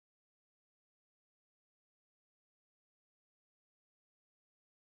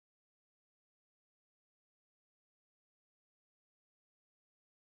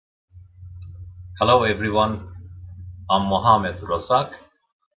Hello everyone, I'm Mohammed Razzaque,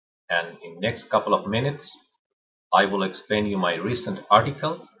 and in next couple of minutes I will explain you my recent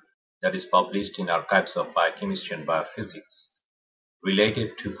article that is published in Archives of Biochemistry and Biophysics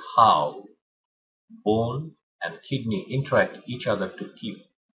related to how bone and kidney interact each other to keep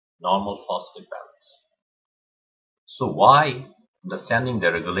normal phosphate balance. So why understanding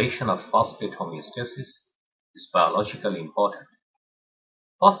the regulation of phosphate homeostasis is biologically important?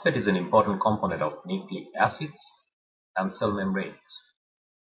 Phosphate is an important component of nucleic acids and cell membranes.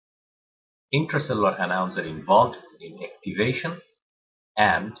 Intracellular anions are involved in activation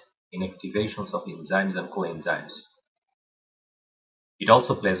and inactivations of enzymes and coenzymes. It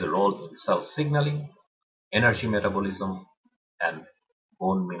also plays a role in cell signaling, energy metabolism, and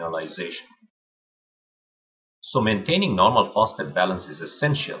bone mineralization. So maintaining normal phosphate balance is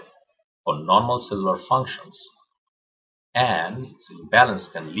essential for normal cellular functions, and its imbalance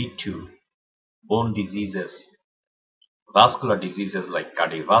can lead to bone diseases, vascular diseases like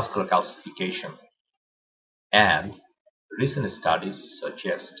cardiovascular calcification, and recent studies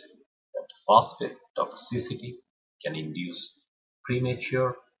suggest that phosphate toxicity can induce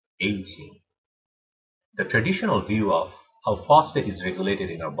premature aging. The traditional view of how phosphate is regulated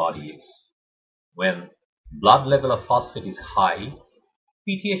in our body is when blood level of phosphate is high,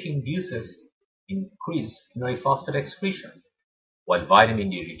 PTH induces increased urinary phosphate excretion, while vitamin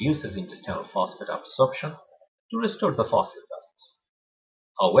D reduces intestinal phosphate absorption to restore the phosphate balance.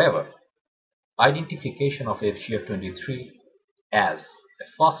 However, identification of FGF23 as a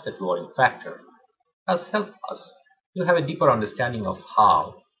phosphate lowering factor has helped us to have a deeper understanding of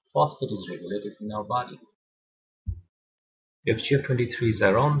how phosphate is regulated in our body. FGF23 is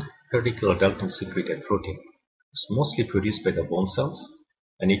around 30 kilodalton secreted protein. It's mostly produced by the bone cells,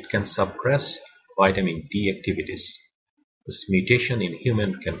 and it can suppress vitamin D activities. This mutation in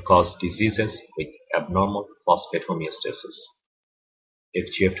human can cause diseases with abnormal phosphate homeostasis.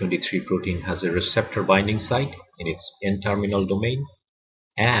 FGF23 protein has a receptor binding site in its N-terminal domain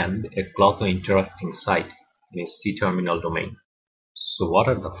and a klotho interacting site in its C-terminal domain. So what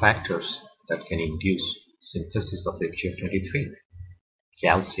are the factors that can induce synthesis of FGF23?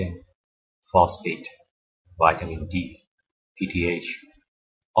 Calcium, phosphate, vitamin D, PTH,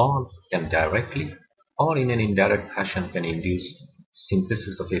 all can directly or in an indirect fashion can induce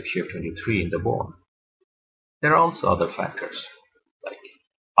synthesis of FGF23 in the bone. There are also other factors like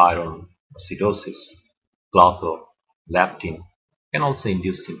iron, acidosis, klotho, leptin can also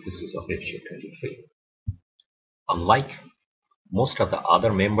induce synthesis of FGF23. Unlike most of the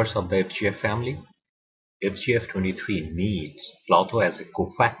other members of the FGF family, FGF23 needs klotho as a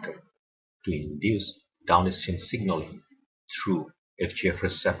cofactor to induce downstream signaling through FGF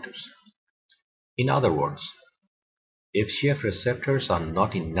receptors. In other words, FGF receptors are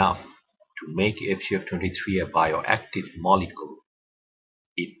not enough to make FGF23 a bioactive molecule.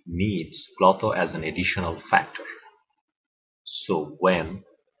 It needs klotho as an additional factor. So when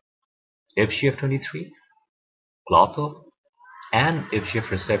FGF23, klotho, and FGF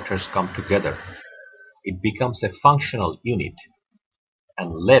receptors come together, it becomes a functional unit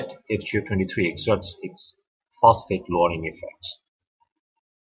and let FGF23 exerts its phosphate lowering effects.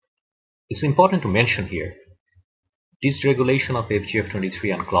 It's important to mention here, dysregulation of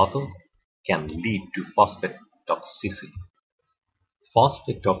FGF23 and klotho can lead to phosphate toxicity.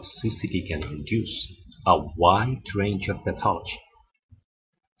 Phosphate toxicity can induce a wide range of pathology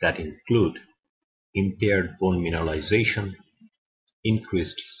that include impaired bone mineralization,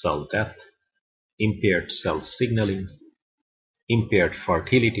 increased cell death, impaired cell signaling, impaired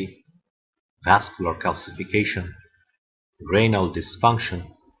fertility, vascular calcification, renal dysfunction,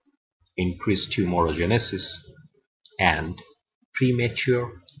 increased tumorigenesis, and premature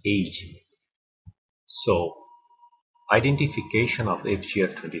aging. So, identification of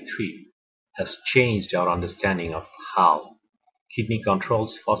FGF23 has changed our understanding of how kidney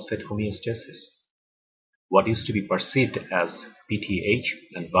controls phosphate homeostasis. What used to be perceived as PTH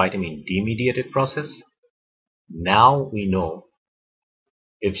and vitamin D mediated process, now we know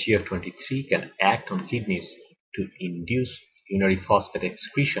FGF23 can act on kidneys to induce urinary phosphate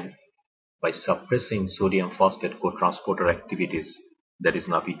excretion by suppressing sodium phosphate cotransporter activities, that is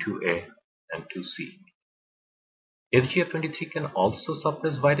NaPi2A and 2C. FGF23 can also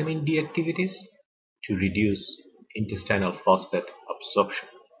suppress vitamin D activities to reduce intestinal phosphate absorption.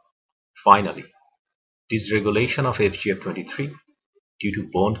 Finally, dysregulation of FGF23 due to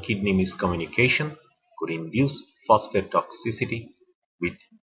bone-kidney miscommunication could induce phosphate toxicity with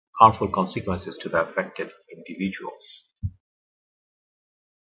harmful consequences to the affected individuals.